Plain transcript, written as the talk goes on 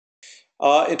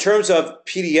In terms of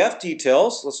PDF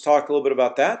details, let's talk a little bit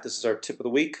about that. This is our tip of the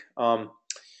week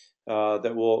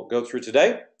that we'll go through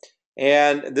today.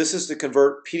 And this is to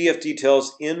convert PDF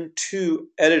details into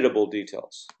editable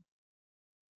details.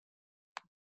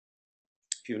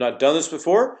 If you've not done this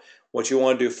before, what you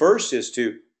want to do first is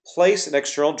to place an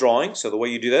external drawing. So the way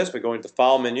you do that is by going to the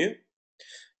File menu,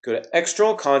 go to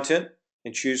External Content,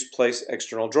 and choose Place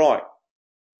External Drawing.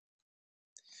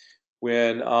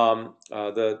 When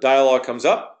the dialog comes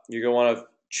up, you're going to want to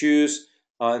choose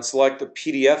and select the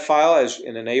PDF file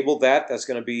and enable that. That's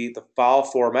going to be the file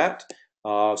format.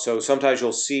 So sometimes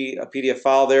you'll see a PDF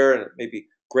file there and it may be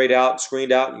grayed out,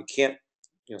 screened out, and you can't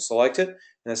select it. And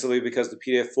that's simply because the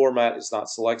PDF format is not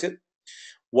selected.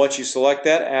 Once you select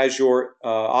that as your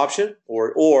option,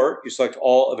 or you select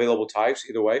all available types,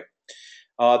 either way,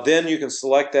 then you can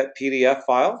select that PDF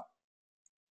file.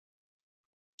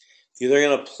 You're either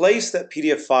going to place that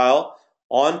PDF file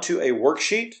onto a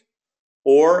worksheet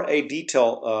or a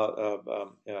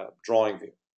detail drawing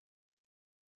view.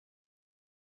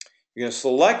 You're going to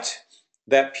select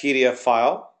that PDF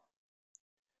file,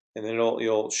 and then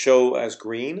it'll show as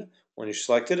green when you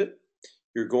selected it.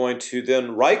 You're going to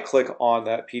then right-click on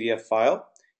that PDF file.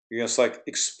 You're going to select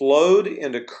Explode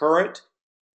into Current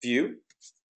View.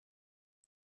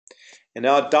 And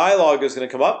now a dialog is going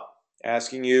to come up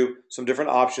asking you some different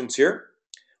options here.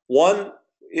 One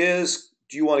is,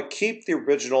 do you want to keep the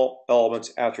original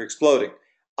elements after exploding?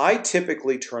 I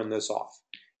typically turn this off.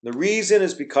 The reason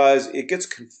is because it gets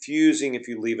confusing if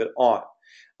you leave it on.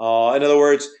 In other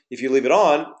words, if you leave it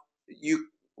on,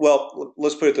 well,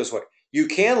 let's put it this way. You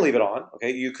can leave it on,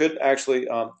 okay? You could actually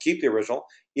keep the original.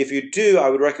 If you do, I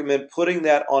would recommend putting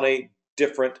that on a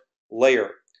different layer,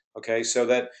 okay? So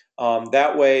that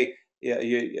that way,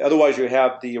 otherwise you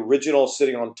have the original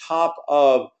sitting on top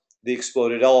of the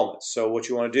exploded elements. So what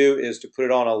you want to do is to put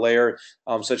it on a layer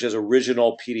such as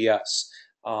original PDFs.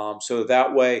 So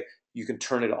that way you can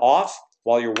turn it off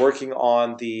while you're working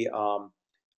on the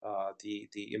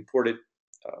imported,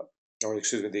 or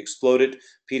excuse me, the exploded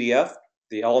PDF,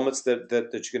 the elements that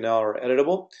you can now are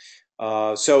editable.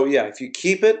 So yeah, if you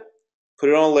keep it, put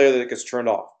it on a layer that it gets turned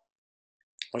off.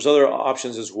 There's other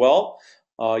options as well.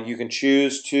 You can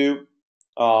choose to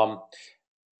have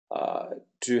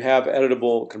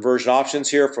editable conversion options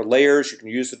here for layers. You can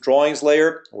use the drawings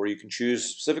layer, or you can choose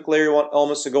specific layer you want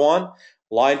elements to go on.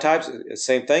 Line types,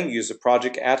 same thing. Use the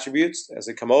project attributes as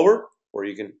they come over, or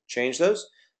you can change those.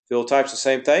 Fill types, the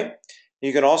same thing.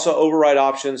 You can also override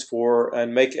options for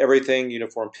and make everything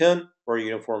uniform pen or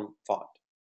uniform font.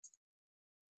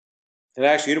 And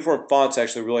actually, uniform font's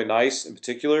actually really nice in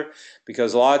particular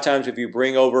because a lot of times if you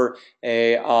bring over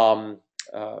a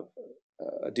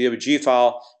DWG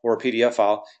file or a PDF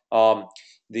file,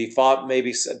 the font may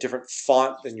be a different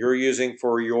font than you're using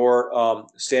for your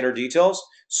standard details.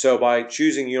 So by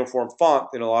choosing uniform font,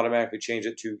 then it'll automatically change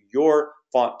it to your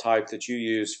font type that you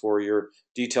use for your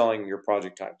detailing your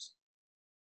project types.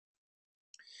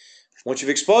 Once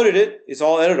you've exploded it, it's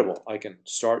all editable. I can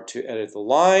start to edit the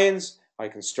lines. I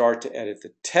can start to edit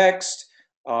the text.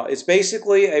 It's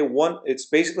basically a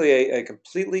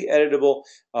completely editable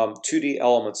 2D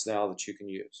elements now that you can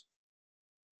use.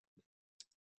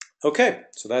 Okay,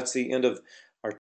 so that's the end of